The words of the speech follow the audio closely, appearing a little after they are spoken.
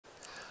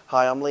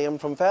Hi, I'm Liam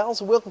from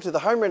Fowles and welcome to the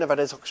Home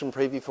Renovators Auction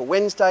Preview for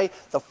Wednesday,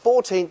 the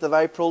 14th of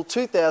April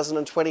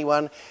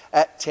 2021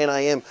 at 10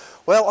 a.m.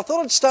 Well, I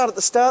thought I'd start at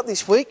the start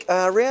this week.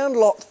 Around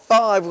lot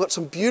 5, we've got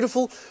some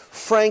beautiful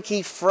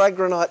Frankie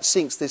Fraggranite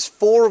sinks. There's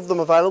 4 of them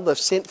available. They've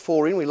sent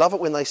 4 in. We love it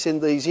when they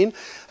send these in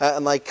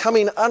and they come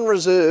in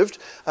unreserved.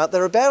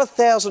 They're about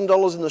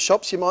 $1,000 in the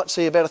shops. You might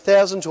see about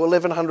 $1,000 to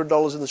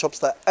 $1,100 in the shops.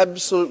 They're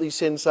absolutely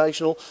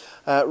sensational,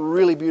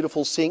 really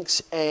beautiful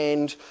sinks,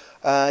 and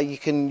you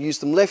can use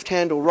them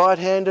left-handed or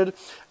right-handed,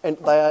 and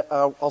they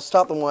are, I'll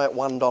start them away at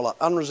 $1,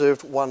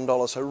 unreserved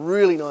 $1. So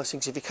really nice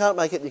things. If you can't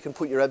make it, you can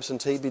put your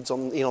absentee bids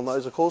in on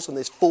those, of course, and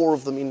there's 4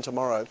 of them in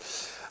tomorrow.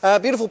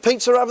 Beautiful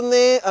pizza oven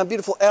there,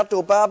 beautiful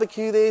outdoor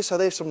barbecue there, so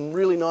there's some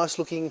really nice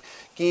looking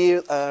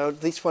gear.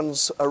 This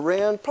one's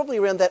probably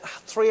around that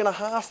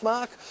 3.5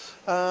 mark,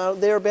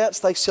 thereabouts.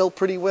 They sell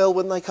pretty well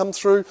when they come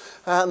through.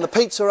 And the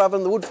pizza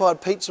oven, the wood-fired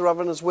pizza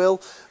oven as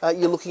well,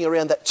 you're looking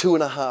around that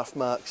 2.5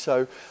 mark,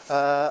 so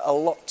a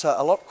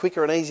lot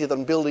quicker and easier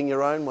than building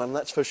your own one,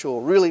 that's for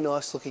sure. Really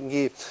nice looking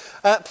gear.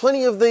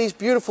 Plenty of these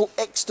beautiful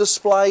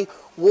X-display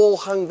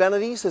wall-hung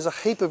vanities. There's a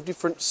heap of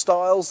different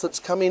styles that's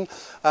come in.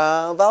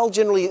 They'll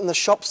generally, in the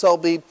shops, they'll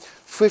be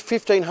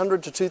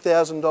 $1,500 to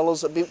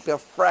 $2,000, a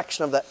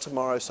fraction of that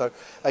tomorrow. So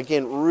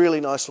again, really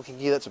nice looking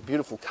gear. That's a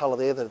beautiful colour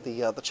there,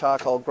 the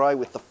charcoal grey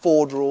with the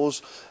 4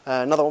 drawers.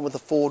 Another one with the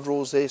 4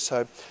 drawers there,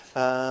 so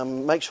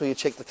make sure you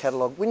check the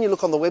catalogue. When you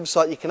look on the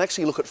website, you can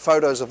actually look at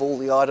photos of all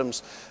the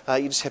items.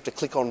 You just have to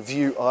click on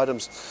view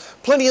items.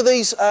 Plenty of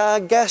these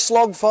gas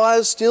log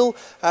fires still.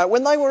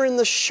 When they were in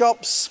the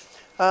shops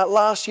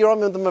last year, I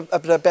remember them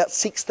at about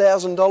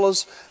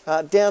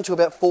 $6,000, down to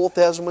about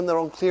 $4,000 when they're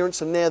on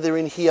clearance, and now they're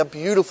in here,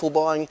 beautiful,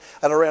 buying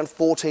at around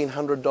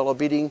 $1,400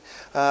 bidding.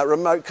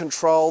 Remote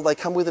control, they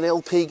come with an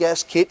LP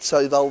gas kit,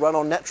 so they'll run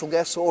on natural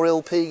gas or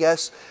LP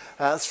gas.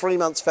 3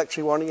 months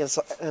factory warranty,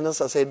 and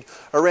as I said,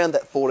 around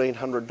that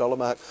 $1,400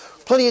 mark.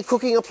 Plenty of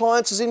cooking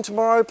appliances in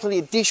tomorrow, plenty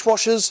of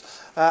dishwashers,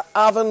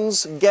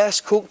 ovens, gas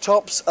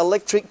cooktops,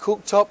 electric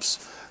cooktops.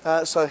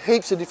 So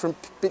heaps of different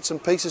bits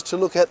and pieces to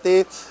look at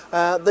there.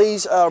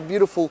 These are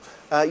beautiful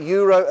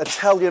Euro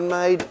Italian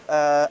made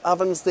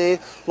ovens there,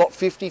 lot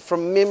 50,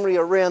 from memory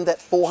around that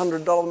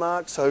 $400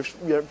 mark, so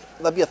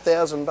they'll be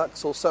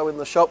 $1,000 or so in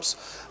the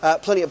shops.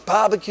 Plenty of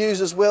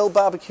barbecues as well,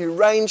 barbecue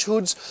range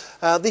hoods.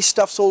 This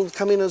stuff's all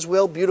come in as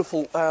well,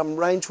 beautiful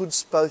range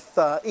hoods, both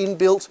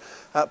inbuilt,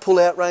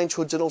 pull-out range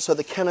hoods and also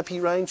the canopy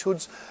range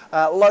hoods.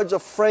 Loads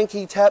of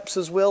Frankie taps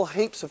as well,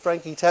 heaps of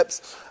Frankie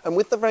taps, and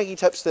with the Frankie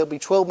taps there'll be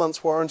 12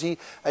 months warranty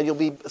and you'll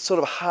be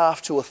sort of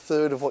half to a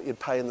third of what you'd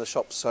pay in the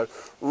shops, so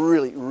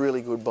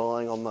really good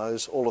buying on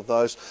those, all of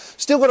those.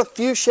 Still got a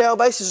few shower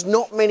bases,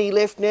 not many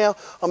left now.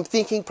 I'm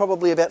thinking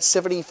probably about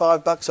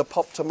 $75 a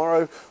pop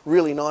tomorrow,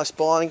 really nice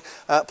buying.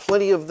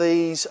 Plenty of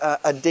these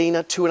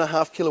Adena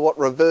 2.5 kilowatt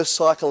reverse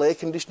cycle air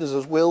conditioners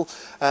as well,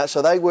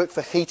 so they work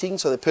for heating,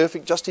 so they're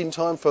perfect just in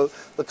time for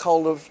the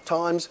colder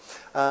times.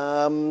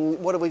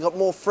 What have we got?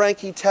 More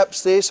Frankie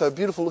taps there, so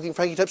beautiful looking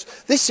Frankie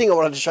taps. This thing I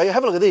wanted to show you,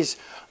 have a look at this.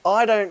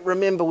 I don't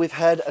remember we've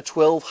had a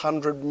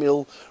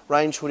 1200mm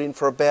range hood in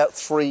for about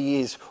 3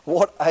 years.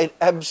 What an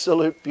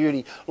absolute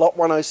beauty. Lot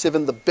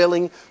 107, the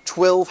Belling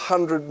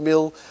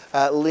 1200mm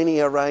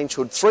linear range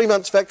hood. 3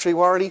 months factory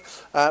warranty.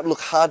 Look,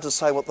 hard to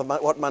say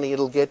what money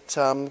it'll get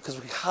because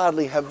we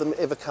hardly have them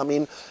ever come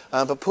in,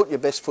 but put your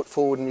best foot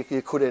forward and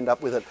you could end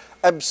up with it.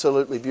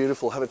 Absolutely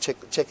beautiful. Have a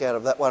check out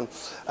of that one.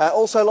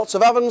 Also lots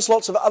of ovens,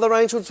 lots of other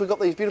range hoods. We've got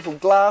these beautiful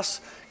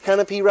glass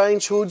canopy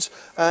range hoods,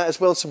 as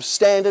well as some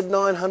standard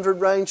 900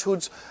 range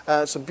hoods,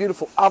 some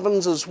beautiful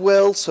ovens as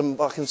well,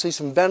 I can see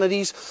some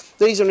vanities.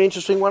 These are an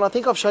interesting one. I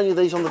think I've shown you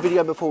these on the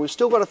video before. We've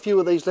still got a few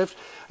of these left.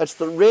 It's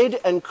the red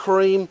and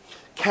cream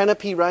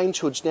canopy range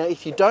hoods. Now,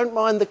 if you don't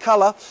mind the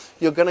colour,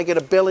 you're going to get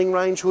a Belling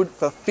range hood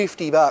for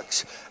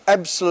 $50.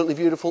 Absolutely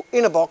beautiful,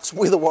 in a box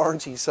with a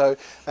warranty. So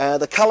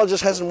the colour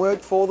just hasn't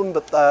worked for them,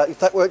 but if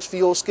that works for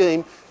your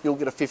scheme, you'll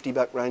get a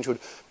 $50 range hood.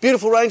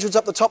 Beautiful range hoods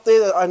up the top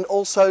there, and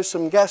also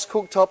some gas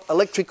cooktop,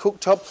 electric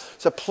cooktop,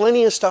 so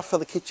plenty of stuff for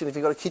the kitchen. If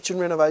you've got a kitchen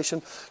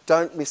renovation,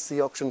 don't miss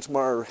the auction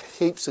tomorrow.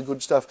 Heaps of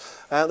good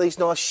stuff. These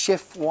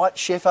nice white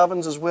chef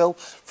ovens as well,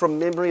 from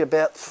memory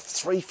about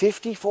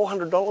 $350,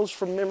 $400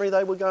 from memory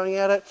they were going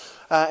out at,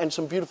 and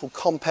some beautiful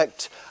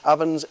compact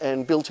ovens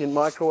and built-in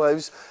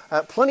microwaves.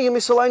 Plenty of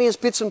miscellaneous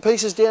bits and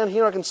pieces down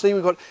here. I can see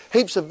we've got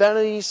heaps of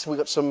vanities, we've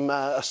got some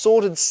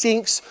assorted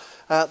sinks.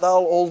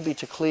 They'll all be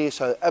to clear,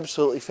 so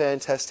absolutely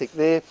fantastic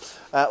there.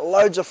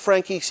 Loads of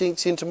Frankie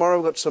sinks in tomorrow.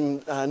 We've got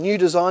some new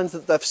designs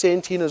that they've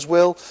sent in as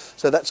well,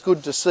 so that's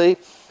good to see.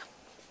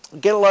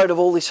 Get a load of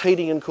all this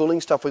heating and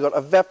cooling stuff. We've got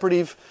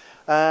evaporative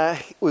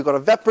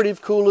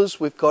coolers,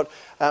 we've got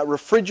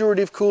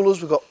refrigerative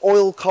coolers, we've got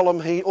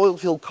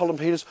oil-filled column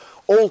heaters,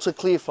 all to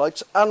clear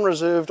floats,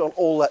 unreserved on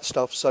all that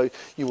stuff, so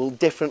you will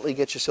definitely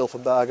get yourself a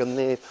bargain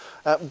there.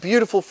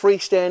 Beautiful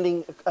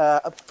freestanding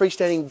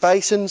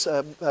basins,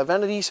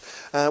 vanities,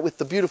 with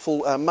the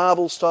beautiful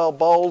marble style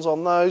bowls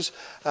on those,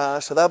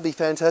 so they'll be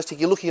fantastic.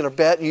 You're looking at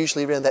about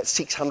usually around that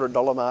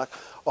 $600 mark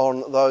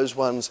on those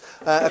ones.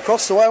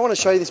 Across the way, I want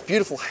to show you this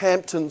beautiful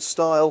Hampton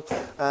style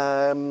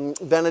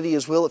vanity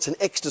as well. It's an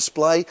X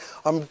display.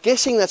 I'm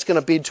guessing that's going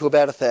to bid to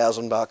about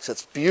 $1,000.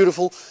 It's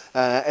beautiful.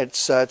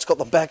 It's got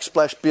the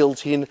backsplash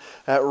built in.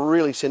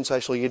 Really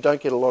sensational. You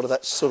don't get a lot of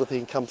that sort of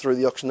thing come through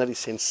the auction. That is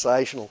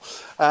sensational.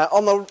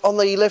 On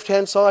the left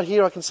hand side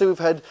here, I can see we've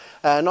had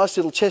a nice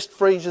little chest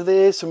freezer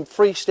there, some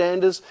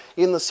freestanders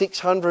in the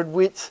 600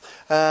 width,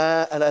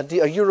 and a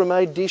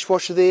Euromade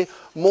dishwasher there,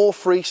 more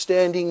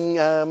freestanding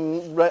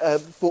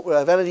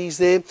vanities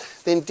there.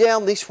 Then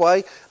down this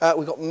way,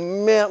 we've got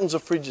mountains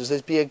of fridges.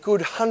 There'll be a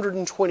good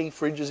 120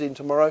 fridges in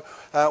tomorrow.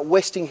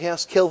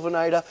 Westinghouse,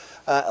 Kelvinator,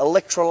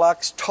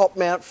 Electrolux, top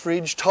mount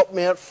fridge, top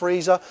mount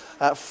freezer,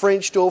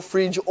 French door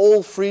fridge,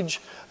 all fridge,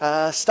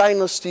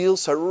 stainless steel,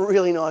 so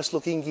really nice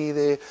looking gear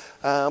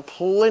there.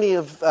 Plenty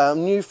of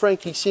new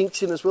Frankie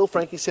sinks in as well.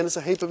 Frankie sent us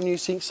a heap of new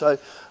sinks, so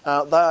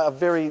they are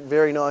very,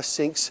 very nice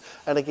sinks,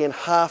 and again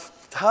half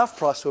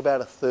price to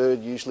about a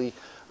third usually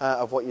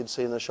of what you'd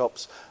see in the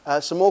shops.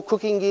 Some more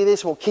cooking gear there,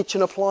 some more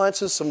kitchen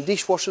appliances, some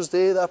dishwashers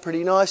there, they're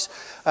pretty nice.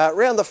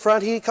 Around the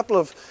front here, a couple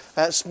of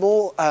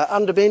small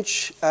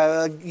underbench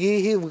gear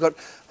here. We've got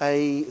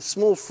a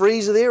small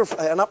freezer there,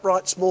 an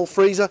upright small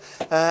freezer,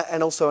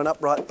 and also an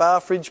upright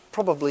bar fridge,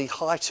 probably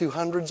high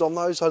 200s on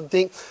those, I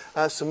think.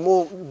 Some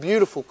more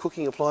beautiful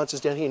cooking appliances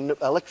down here,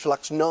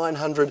 Electrolux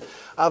 900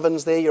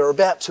 ovens there. You're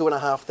about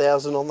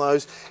 2,500 on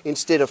those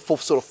instead of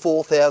sort of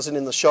 4,000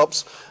 in the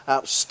shops.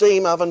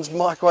 Steam ovens,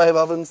 microwave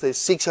ovens, there's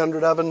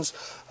 600 ovens,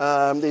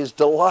 there's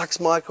deluxe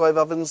microwave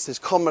ovens, there's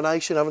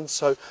combination ovens,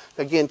 so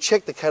again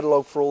check the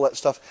catalogue for all that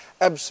stuff.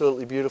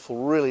 Absolutely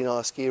beautiful, really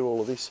nice gear,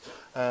 all of this,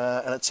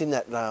 and it's in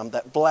that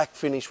that black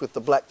finish with the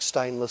black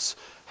stainless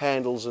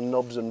handles and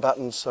knobs and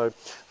buttons, so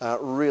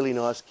really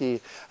nice gear.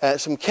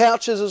 Some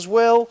couches as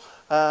well,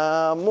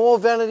 more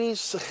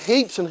vanities,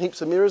 heaps and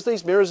heaps of mirrors.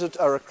 These mirrors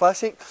are a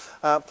classic.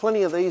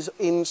 Plenty of these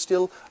in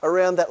still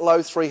around that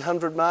low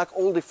 300 mark,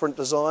 all different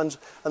designs,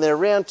 and they're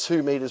around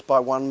 2 metres by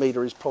 1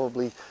 metre is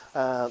probably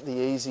the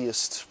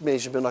easiest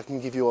measurement I can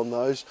give you on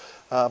those.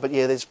 But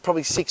yeah, there's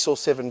probably 6 or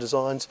 7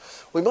 designs.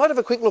 We might have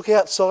a quick look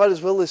outside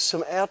as well. There's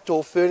some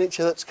outdoor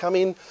furniture that's come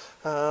in.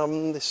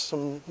 There's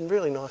some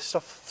really nice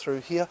stuff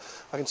through here.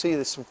 I can see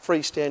there's some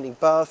freestanding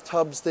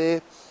bathtubs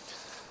there.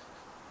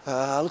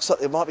 Looks like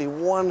there might be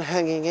one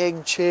hanging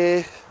egg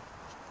chair.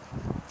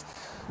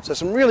 So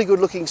some really good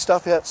looking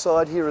stuff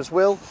outside here as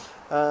well.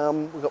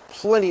 We've got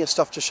plenty of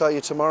stuff to show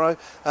you tomorrow.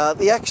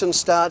 The action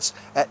starts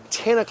at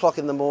 10 o'clock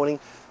in the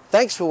morning.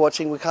 Thanks for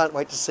watching. We can't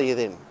wait to see you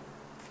then.